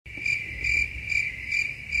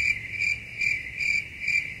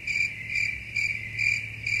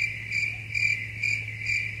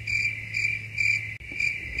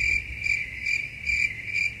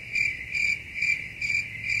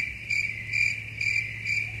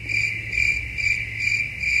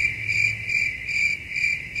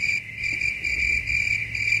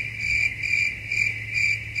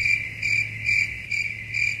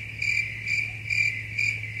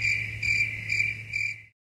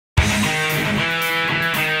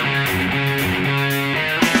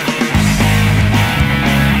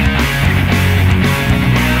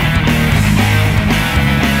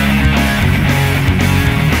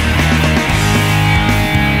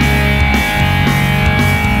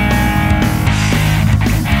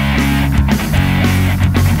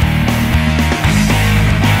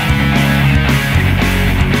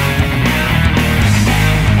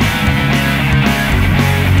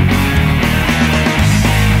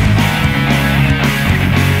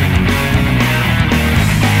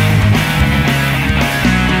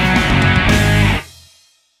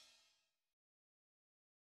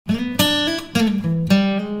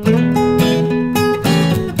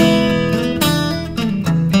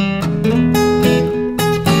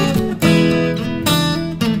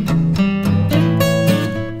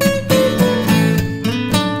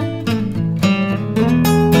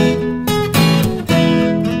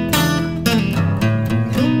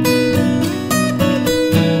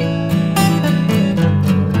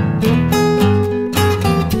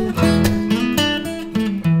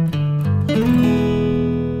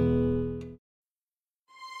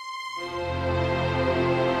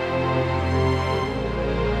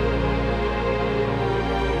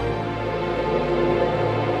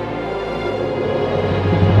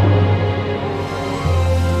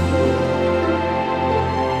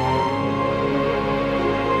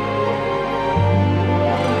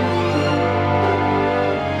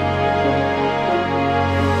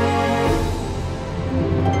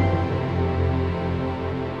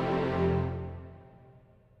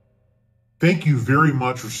Thank you very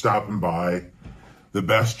much for stopping by the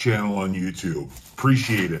best channel on YouTube.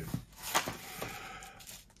 Appreciate it.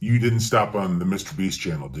 You didn't stop on the Mr. Beast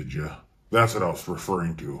channel, did you? That's what I was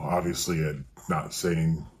referring to. Obviously, I'm not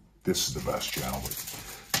saying this is the best channel, but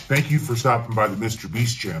thank you for stopping by the Mr.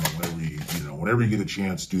 Beast channel. Whenever you get a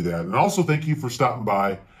chance, do that. And also thank you for stopping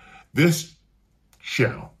by this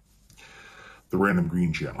channel, the Random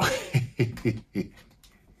Green channel.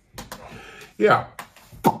 Yeah.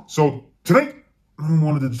 So tonight, I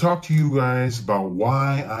wanted to talk to you guys about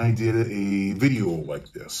why I did a video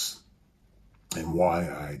like this and why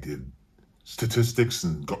I did statistics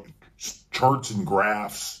and charts and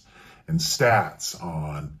graphs and stats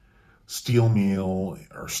on steel meal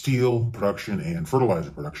or steel production and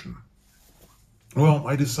fertilizer production. Well,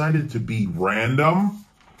 I decided to be random.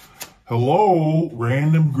 Hello,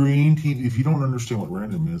 Random Green TV. If you don't understand what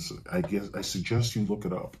random is, I suggest you look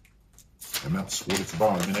it up. And that's what it's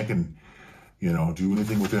about. I mean, I can, do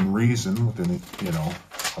anything within reason,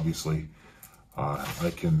 obviously,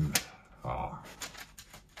 I can,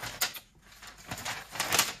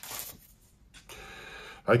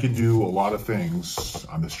 do a lot of things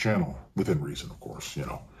on this channel within reason, of course,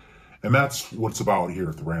 and that's what it's about here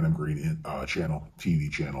at the Random Green channel,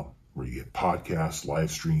 TV channel, where you get podcasts,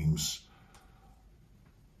 live streams,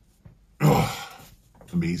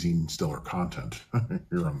 amazing, stellar content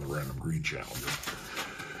here on the Random Green channel.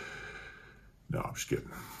 No, I'm just kidding.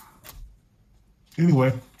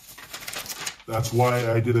 Anyway, that's why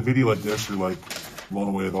I did a video like this. You're like blown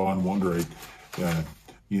away with awe and wonder. I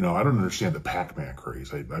don't understand the Pac-Man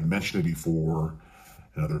craze. I've mentioned it before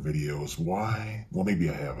in other videos. Why? Well, maybe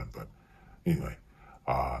I haven't, but anyway,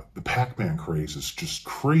 the Pac-Man craze is just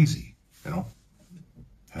crazy,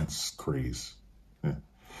 That's craze. Yeah.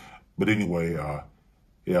 But anyway,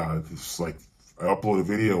 yeah, it's like I uploaded a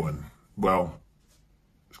video and, well,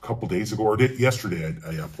 a couple days ago, or yesterday,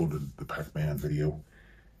 I uploaded the Pac-Man video.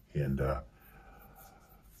 And,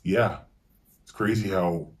 yeah, it's crazy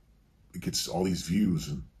how it gets all these views.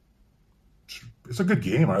 And it's a good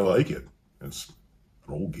game. I like it. It's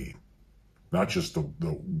an old game. Not just the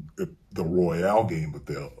Royale game, but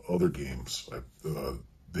the other games. Like the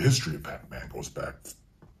history of Pac-Man goes back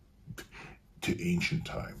to ancient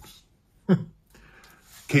times.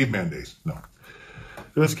 Caveman days. No.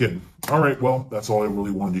 Just kidding. All right, well, that's all I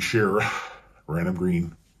really wanted to share. Random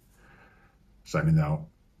Green, signing out.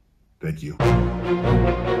 Thank you.